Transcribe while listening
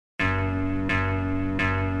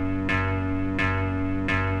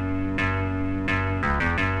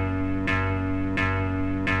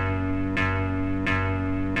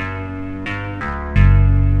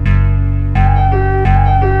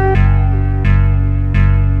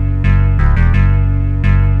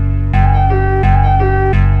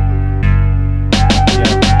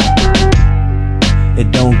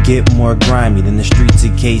get more grimy than the streets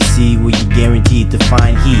of KC, where you guaranteed to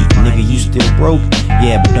find heat. Nigga, you still broke?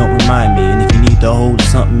 Yeah, but don't remind me. And if you need to hold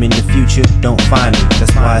something in the future, don't find me.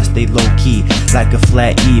 That's why I stay low key, like a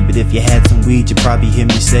flat E. But if you had some weed, you'd probably hear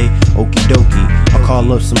me say, okie dokie. I'll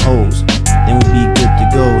call up some hoes, then we'll be good to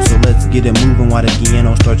go. So let's get it moving while the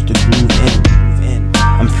piano starts to groove in.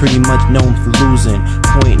 I'm pretty much known for losing,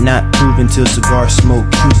 point not proven till cigar smoke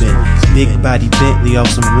Cuban. Big body Bentley off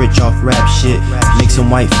some rich off rap shit. Make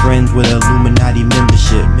some white friends with Illuminati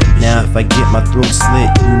membership. Now if I get my throat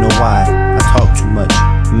slit, you know why. I talk too much,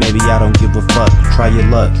 maybe I don't give a fuck. Try your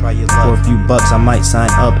luck, for a few bucks I might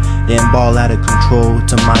sign up, then ball out of control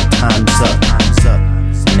till my time's up.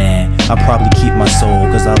 Nah, I'll probably keep my soul,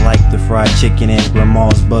 cause I like the fried chicken and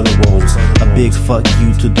grandma's butter rolls. A big fuck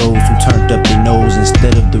you to those who turned up their nose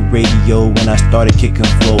instead of the radio when I started kicking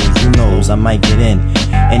flows. Who knows, I might get in.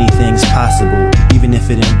 Anything's possible, even if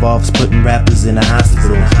it involves putting rappers in a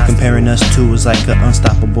hospital. Comparing us two is like an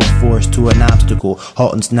unstoppable force to an obstacle.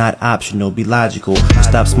 Halting's not optional, be logical.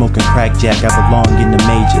 Stop smoking crack, Jack, I belong in the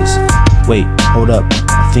majors. Wait, hold up,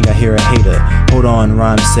 I think I hear a hater. Hold on,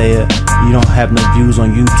 rhyme sayer, you don't have no views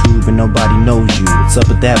on YouTube and nobody knows you. What's up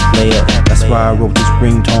with that, player? That's why I wrote this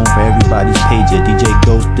ringtone for everybody's pager. DJ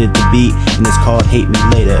Ghost did the beat and it's called Hate Me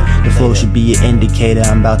Later. The flow should be an indicator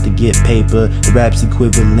I'm about to get paper. The rap's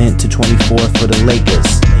equivalent to 24 for the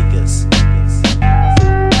Lakers.